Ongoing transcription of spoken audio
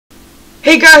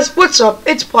Hey guys, what's up?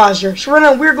 It's Blazer. So right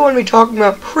now we're going to be talking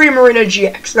about Primarina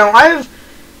GX. Now I have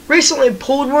recently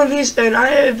pulled one of these and I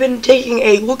have been taking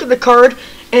a look at the card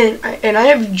and I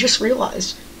have just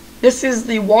realized this is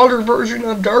the water version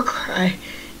of Darkrai.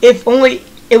 If only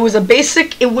it was a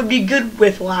basic, it would be good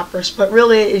with Lapras, but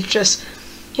really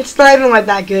it's not even like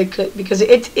that good because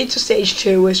it's a stage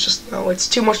 2. It's just, no, it's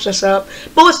too much to set up.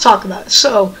 But let's talk about it.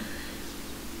 So,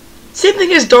 same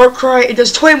thing as Darkrai, it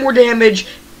does 20 more damage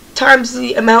times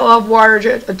the amount of water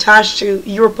attached to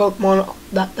your Pokemon.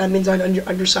 That means on the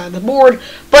underside of the board,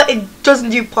 but it doesn't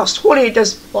do plus 20, it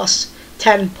does plus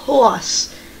 10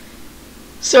 plus.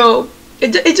 So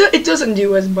it doesn't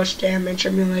do as much damage. I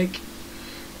mean, like,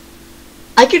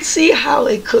 I could see how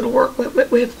it could work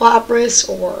with Lapras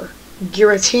or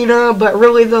Giratina, but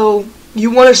really though,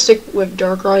 you want to stick with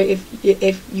Darkrai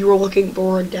if you were looking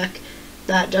for a deck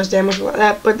that does damage like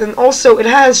that. But then also it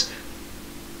has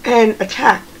an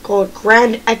attack called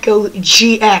Grand Echo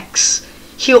GX.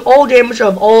 Heal all damage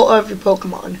of all of your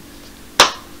Pokemon.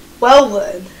 Well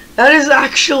then, that is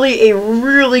actually a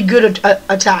really good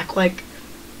attack. Like,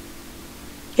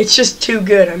 it's just too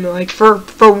good. I mean, like, for 1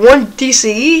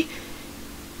 DCE,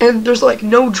 and there's like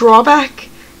no drawback,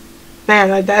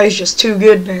 man, like, that is just too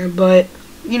good, man. But,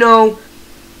 you know,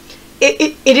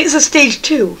 it is a stage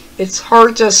 2. It's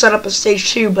hard to set up a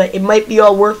stage 2, but it might be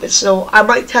all worth it. So I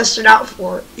might test it out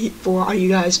for all you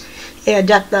guys. A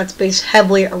deck that's based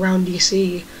heavily around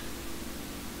DC.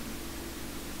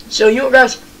 So, you know,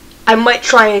 guys, I might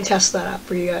try and test that out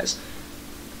for you guys.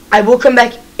 I will come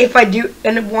back if I do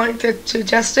end up wanting to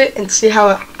test it and see how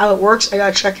it works. I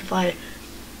gotta check if I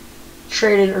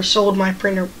traded or sold my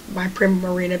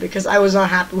Primarina because I was not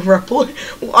happy with Reploid.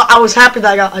 I was happy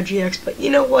that I got a GX, but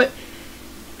you know what?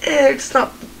 It's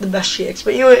not the best GX,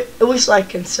 but you know what? At least I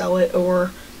can sell it or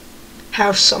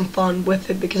have some fun with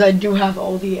it because I do have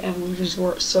all the evolutions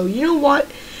for it. So you know what?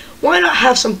 Why not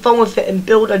have some fun with it and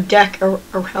build a deck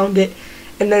around it?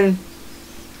 And then,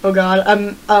 oh god,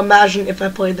 imagine if I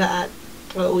played that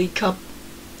at League Cup.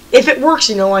 If it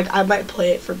works, you know, like, I might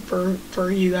play it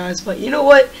for you guys. But you know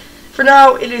what? For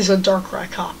now, it is a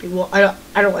Darkrai copy. Well,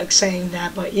 I don't like saying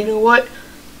that, but you know what?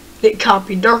 It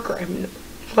copied Darkrai. I mean,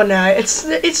 but it's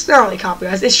not really a copy,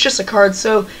 guys. It's just a card.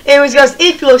 So, anyways, guys,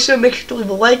 if you like so, make sure to leave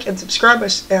a like and subscribe.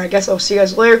 And I guess I'll see you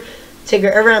guys later. Take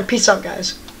care, everyone. Peace out,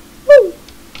 guys.